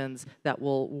solutions that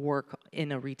will work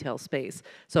in a retail space.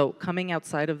 So coming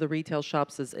outside of the retail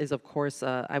shops is of course,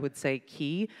 I would say,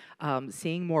 key.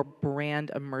 Seeing more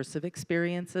brand immersive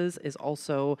experiences is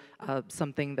also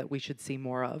something that we should see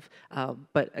more of.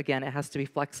 But again, it has to be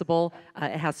flexible.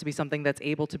 It has to be something that's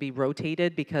able to be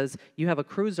rotated, because you have a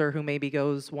cruiser who maybe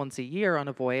goes once a year on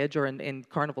a voyage, or in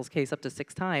Carnival's case, up to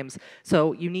 6 times.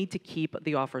 So you need to keep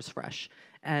the offers fresh.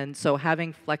 And so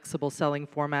having flexible selling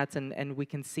formats, and we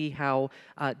can see how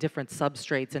different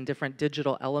substrates and different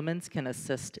digital elements can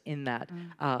assist in that.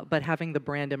 But having the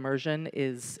brand immersion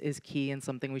is key and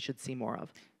something we should see more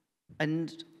of.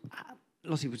 And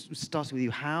Lotte, starting with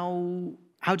you,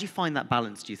 how do you find that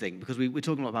balance, do you think? Because we're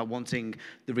talking a lot about wanting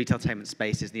the retailtainment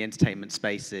spaces, the entertainment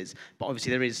spaces, but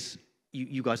obviously there is,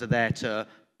 you guys are there to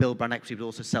build brand equity, but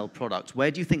also sell products.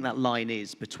 Where do you think that line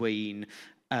is between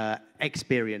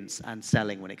experience and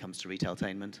selling when it comes to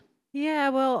retailtainment? Yeah,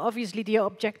 well, obviously the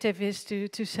objective is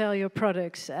to sell your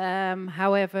products.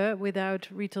 However, without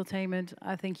retailtainment,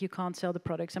 I think you can't sell the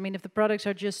products. I mean, if the products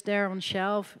are just there on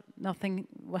shelf, nothing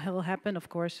will happen, of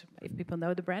course, if people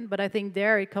know the brand. But I think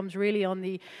there it comes really on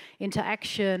the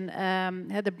interaction,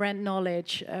 the brand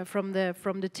knowledge from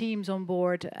the teams on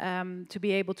board, to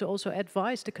be able to also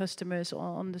advise the customers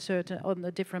on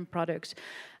the different products.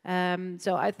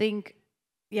 So I think,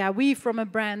 yeah, we from a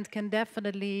brand can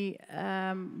definitely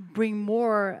bring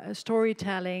more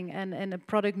storytelling and a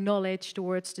product knowledge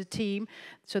towards the team,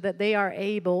 so that they are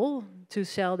able to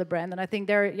sell the brand. And I think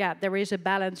there is a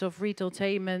balance of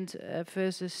retailtainment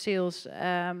versus sales,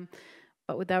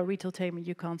 but without retailtainment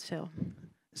you can't sell.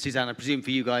 Suzanne, I presume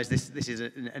for you guys this is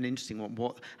an interesting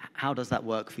one. How does that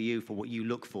work for you, for what you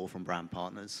look for from brand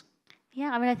partners?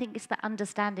 Yeah, I mean, I think it's that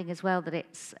understanding as well, that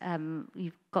it's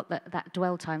you've got that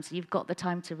dwell time, so you've got the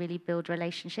time to really build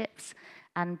relationships,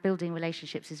 and building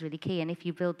relationships is really key. And if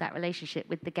you build that relationship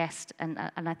with the guest, and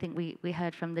I think we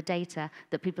heard from the data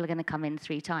that people are going to come in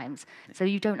 3 times, so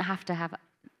you don't have to have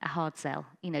a hard sell.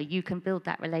 You know, you can build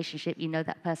that relationship. You know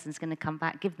that person's going to come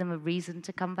back. Give them a reason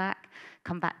to come back.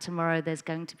 Come back tomorrow. There's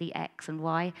going to be X and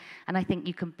Y, and I think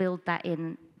you can build that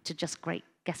in to just great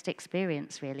guest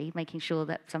experience, really, making sure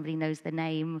that somebody knows their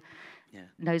name,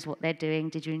 knows what they're doing.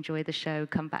 Did you enjoy the show?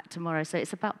 Come back tomorrow. So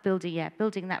it's about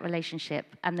building that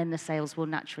relationship, and then the sales will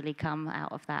naturally come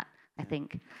out of that, I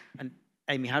think. And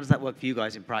Amy, how does that work for you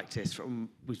guys in practice?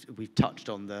 We've touched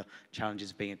on the challenges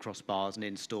of being across bars and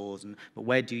in stores, but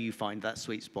where do you find that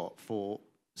sweet spot for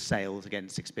sales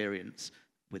against experience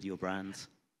with your brands?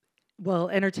 Well,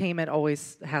 entertainment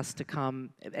always has to come.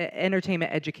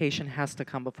 Entertainment education has to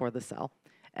come before the sell.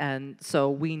 And so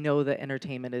we know that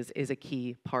entertainment is a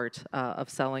key part of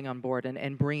selling on board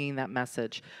and bringing that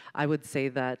message. I would say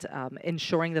that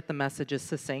ensuring that the message is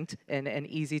succinct and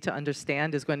easy to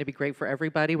understand is going to be great for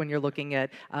everybody when you're looking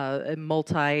at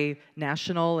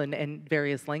multinational and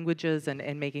various languages,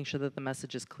 and making sure that the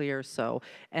message is clear. So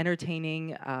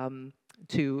entertaining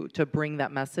to bring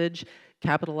that message,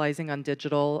 capitalizing on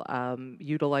digital,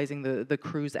 utilizing the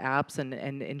cruise apps, and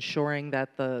ensuring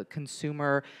that the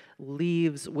consumer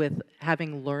leaves with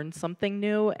having learned something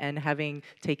new and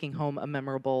taking home a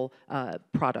memorable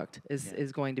product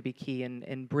is going to be key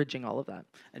in bridging all of that.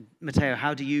 And Matteo,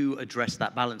 how do you address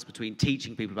that balance between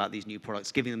teaching people about these new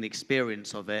products, giving them the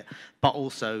experience of it, but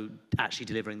also actually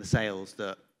delivering the sales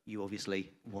that you obviously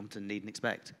want and need and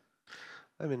expect?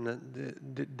 I mean,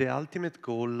 the ultimate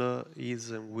goal is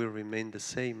and will remain the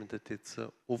same, that it's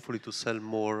hopefully to sell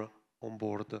more on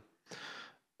board.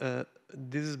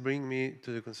 This is bringing me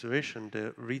to the consideration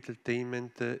that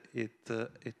retailtainment is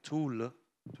a tool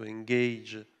to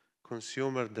engage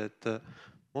consumer that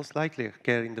most likely are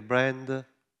carrying the brand,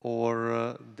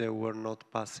 or they were not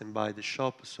passing by the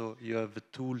shop, so you have a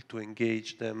tool to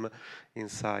engage them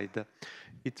inside.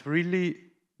 It really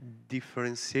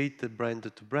differentiates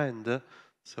brand to brand.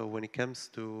 So when it comes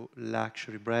to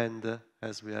luxury brand,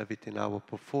 as we have it in our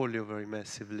portfolio very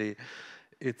massively,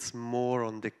 it's more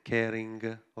on the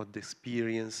caring of the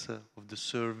experience of the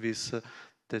service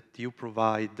that you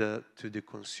provide to the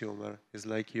consumer. It's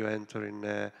like you enter in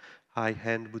a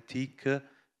high-end boutique,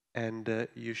 and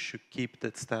you should keep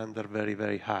that standard very,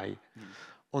 very high.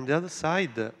 On the other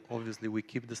side, obviously, we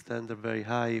keep the standard very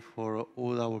high for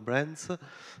all our brands,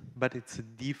 but it's a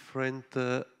different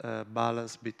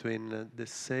balance between the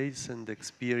sales and the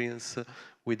experience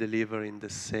we deliver in the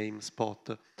same spot.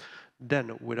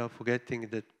 Then, without forgetting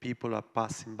that people are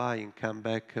passing by and come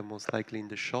back most likely in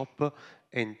the shop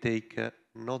and take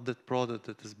not that product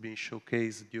that has been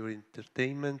showcased during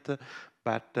entertainment,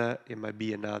 but it might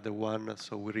be another one,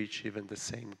 so we reach even the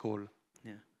same goal.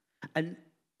 Yeah. And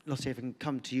Lotte, if I can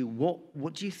come to you,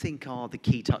 what do you think are the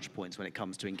key touch points when it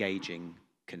comes to engaging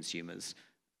consumers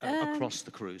across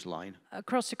the cruise line?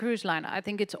 Across the cruise line, I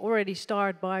think it's already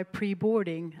start by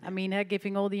pre-boarding. I mean,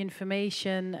 giving all the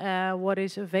information, what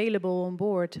is available on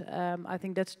board. I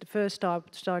think that's the first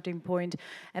starting point.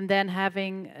 And then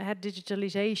having had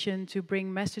digitalization to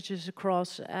bring messages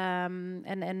across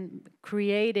and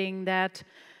creating that.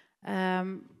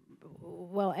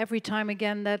 Well, every time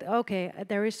again that okay,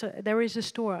 there is a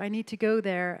store. I need to go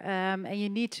there, and you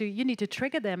need to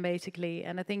trigger them basically.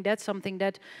 And I think that's something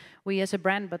that we as a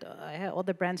brand, but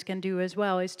other brands can do as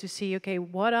well, is to see okay,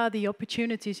 what are the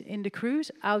opportunities in the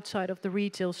cruise outside of the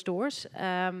retail stores?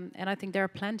 And I think there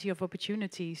are plenty of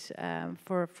opportunities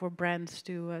for brands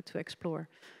to explore.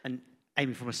 And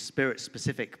Amy, from a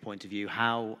spirit-specific point of view,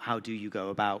 how do you go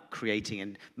about creating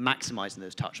and maximizing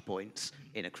those touch points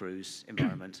in a cruise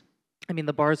environment? I mean,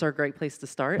 the bars are a great place to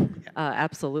start,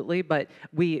 absolutely. But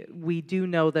we do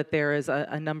know that there is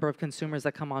a number of consumers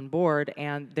that come on board,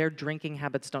 and their drinking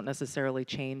habits don't necessarily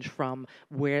change from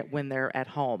when they're at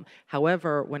home.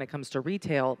 However, when it comes to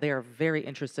retail, they are very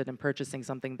interested in purchasing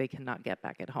something they cannot get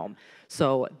back at home.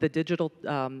 So the digital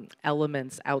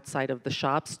elements outside of the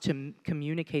shops to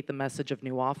communicate the message of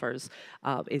new offers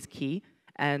is key.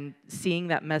 And seeing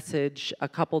that message a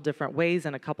couple different ways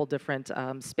and a couple different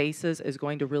spaces is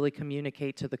going to really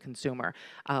communicate to the consumer.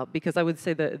 Because I would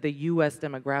say the U.S.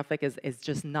 demographic is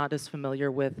just not as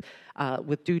familiar with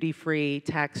duty-free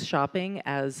tax shopping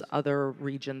as other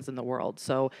regions in the world.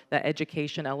 So the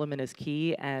education element is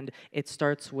key, and it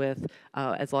starts with,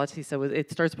 as Lotte said, it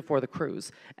starts before the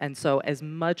cruise. And so as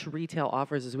much retail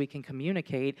offers as we can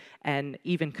communicate and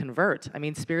even convert. I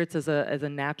mean, spirits is a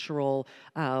natural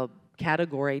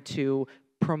category to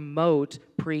promote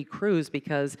pre-cruise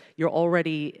because you're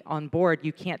already on board.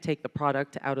 You can't take the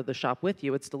product out of the shop with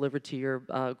you. It's delivered to your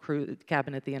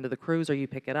cabin at the end of the cruise, or you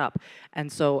pick it up.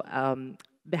 And so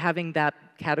having that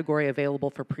category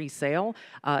available for pre-sale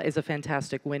is a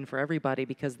fantastic win for everybody,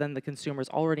 because then the consumer's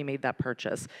already made that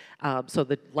purchase. So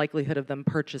the likelihood of them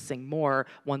purchasing more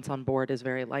once on board is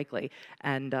very likely.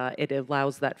 And it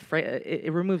allows that,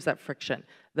 it removes that friction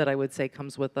that I would say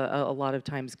comes with a lot of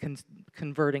times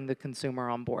converting the consumer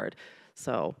on board.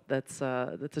 So that's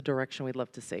a direction we'd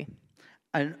love to see.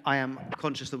 And I am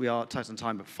conscious that we are tight on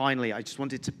time, but finally, I just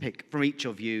wanted to pick from each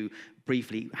of you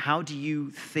briefly, how do you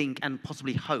think and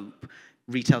possibly hope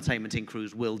Retailtainment in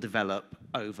cruise will develop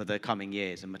over the coming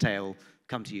years? And Matteo, I'll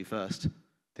come to you first. I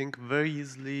think very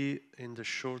easily in the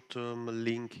short term,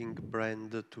 linking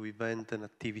brand to event and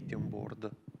activity on board.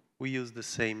 We use the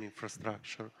same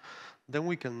infrastructure. Then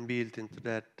we can build into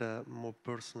that more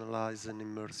personalized and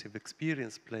immersive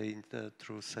experience playing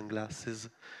through sunglasses.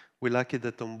 We're lucky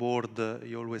that on board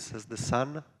he always has the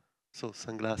sun, so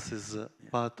sunglasses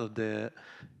part of the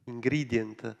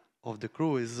ingredient of the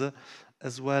cruise,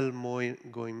 as well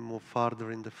going more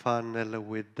farther in the funnel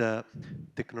with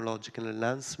technological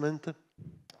enhancement,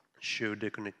 show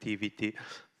the connectivity,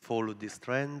 follow this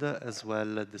trend, as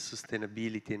well the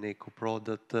sustainability and eco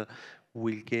product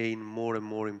will gain more and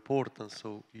more importance,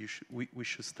 so we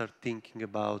should start thinking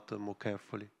about more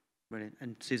carefully. Brilliant.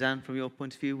 And Suzanne, from your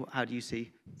point of view, how do you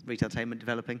see Retailtainment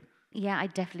developing? Yeah, I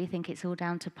definitely think it's all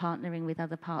down to partnering with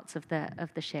other parts of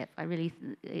the ship. I really,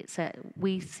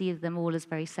 we see them all as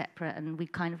very separate, and we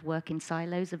kind of work in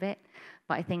silos a bit.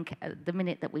 But I think the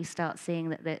minute that we start seeing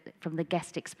that from the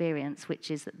guest experience, which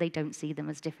is that they don't see them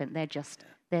as different, they're just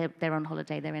they're on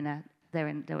holiday, they're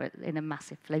in a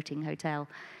massive floating hotel,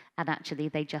 and actually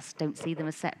they just don't see them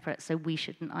as separate, so we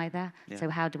shouldn't either. Yeah. So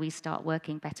how do we start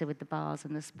working better with the bars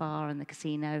and the spa and the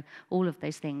casino, all of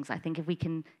those things? I think if we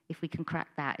can crack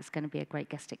that, it's going to be a great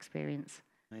guest experience.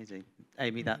 Amazing.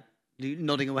 Amy, that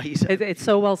nodding away. You said. It's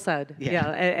so well said.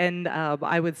 Yeah. And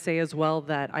I would say as well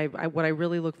that what I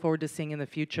really look forward to seeing in the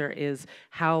future is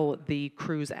how the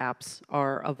cruise apps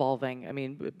are evolving. I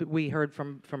mean, we heard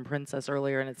from Princess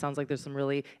earlier, and it sounds like there's some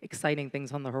really exciting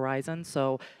things on the horizon.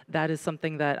 So that is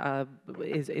something that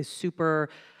is super.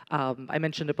 I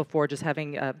mentioned it before, just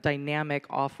having dynamic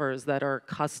offers that are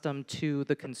custom to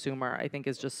the consumer, I think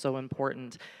is just so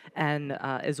important. And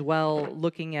as well,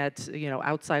 looking at,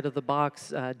 outside of the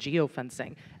box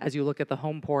geofencing, as you look at the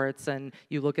home ports and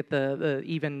you look at the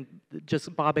even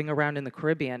just bobbing around in the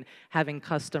Caribbean, having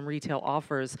custom retail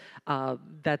offers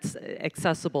that's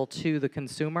accessible to the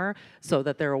consumer so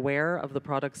that they're aware of the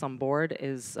products on board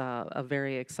is a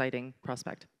very exciting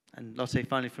prospect. And Lotte,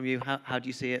 finally from you, how do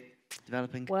you see it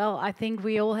developing? Well, I think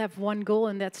we all have one goal,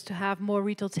 and that's to have more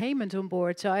Retailtainment on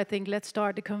board. So I think let's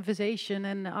start the conversation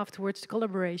and afterwards the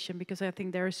collaboration, because I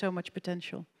think there is so much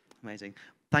potential. Amazing.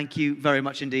 Thank you very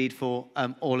much indeed for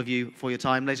all of you for your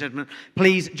time. Ladies and gentlemen,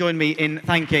 please join me in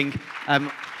thanking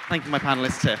my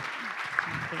panelists here.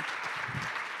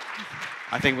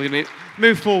 I think we're going to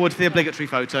move forward to the obligatory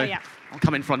photo. Oh, yeah. I'll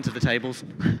come in front of the tables.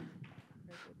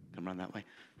 Come around that way.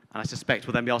 And I suspect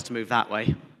we'll then be asked to move that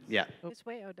way. Yeah. This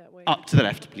way or that way? Up to the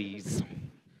left, please.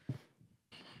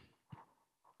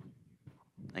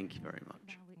 Thank you very much.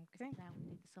 Now we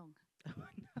do the song.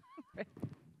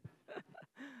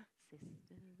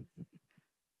 Sisters.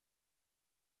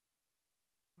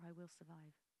 Or I will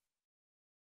survive.